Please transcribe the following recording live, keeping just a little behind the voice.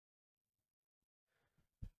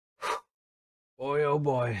Boy, oh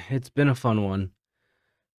boy, it's been a fun one.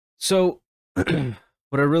 So, what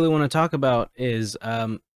I really want to talk about is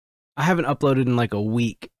I haven't uploaded in like a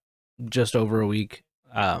week, just over a week,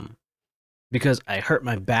 because I hurt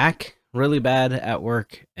my back really bad at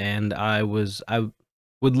work, and I would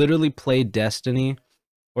literally play Destiny,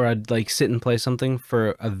 where I'd like sit and play something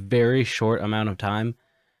for a very short amount of time,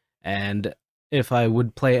 and if I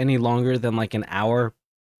would play any longer than like an hour,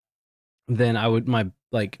 then I would my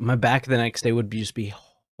back the next day would just be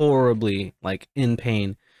horribly like in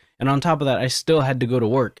pain. And on top of that, I still had to go to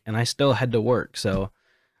work and I still had to work. So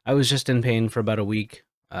I was just in pain for about a week.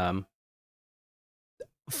 Um,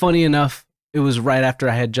 Funny enough, it was right after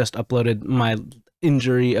I had just uploaded my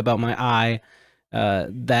injury about my eye,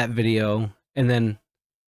 that video, and then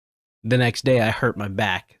the next day I hurt my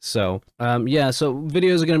back. So yeah, so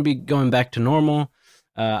videos are going to be going back to normal.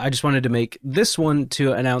 I just wanted to make this one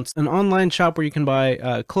to announce an online shop where you can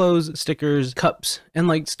buy clothes, stickers, cups, and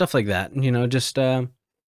like stuff like that. You know, just I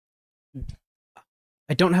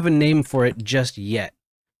don't have a name for it just yet,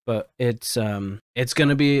 but it's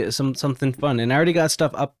gonna be something fun. And I already got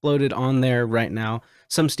stuff uploaded on there right now.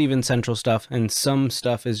 Some Steven Central stuff, and some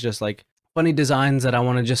stuff is just like funny designs that I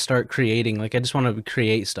want to just start creating. Like I just want to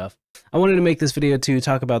create stuff. I wanted to make this video to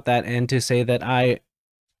talk about that and to say that I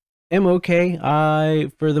am okay.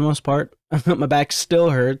 For the most part, my back still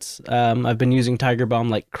hurts. I've been using Tiger Balm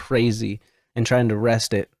like crazy and trying to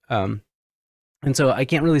rest it. And so I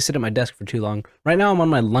can't really sit at my desk for too long. Right now I'm on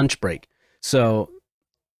my lunch break. So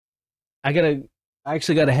I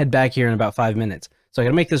actually gotta head back here in about 5 minutes. So I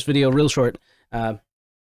gotta make this video real short.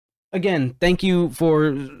 Again, thank you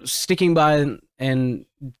for sticking by and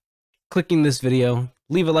clicking this video.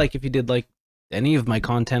 Leave a like if you did like any of my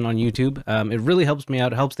content on YouTube. It really helps me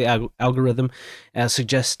out. It helps the algorithm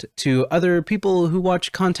suggest to other people who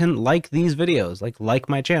watch content like these videos, like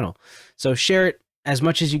my channel. So share it as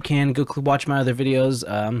much as you can. Go watch my other videos.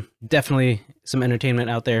 Definitely some entertainment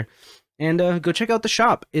out there. And go check out the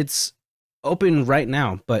shop. It's open right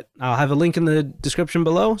now, but I'll have a link in the description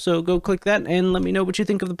below, so go click that and let me know what you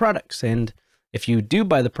think of the products. And if you do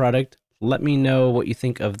buy the product, let me know what you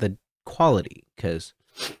think of the quality, because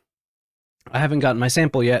I haven't gotten my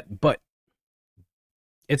sample yet, but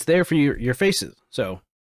it's there for your faces, so,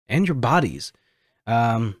 and your bodies.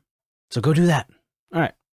 So go do that. All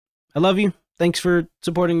right. I love you. Thanks for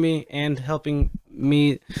supporting me and helping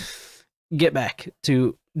me get back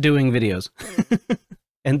to doing videos.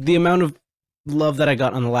 And the amount of love that I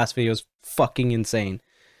got on the last video is fucking insane.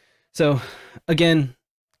 So again,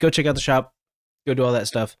 go check out the shop, go do all that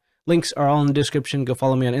stuff. Links are all in the description. Go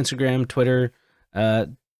follow me on Instagram, Twitter.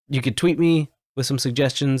 You could tweet me with some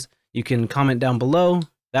suggestions. You can comment down below.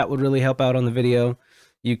 That would really help out on the video.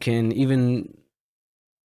 You can even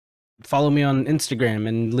follow me on Instagram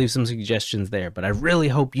and leave some suggestions there. But I really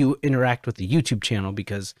hope you interact with the YouTube channel,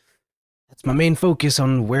 because that's my main focus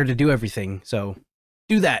on where to do everything. So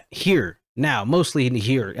do that here, now, mostly in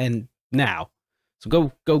here and now. So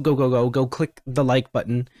go click the like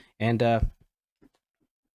button and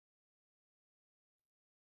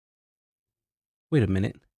wait a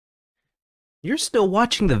minute. You're still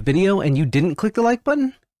watching the video and you didn't click the like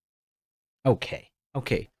button? Okay.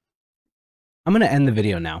 I'm gonna end the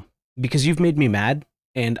video now because you've made me mad,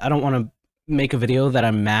 and I don't want to make a video that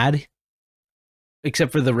I'm mad,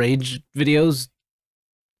 except for the rage videos.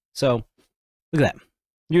 So look at that.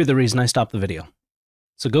 You're the reason I stopped the video.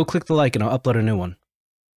 So go click the like and I'll upload a new one.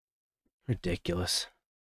 Ridiculous.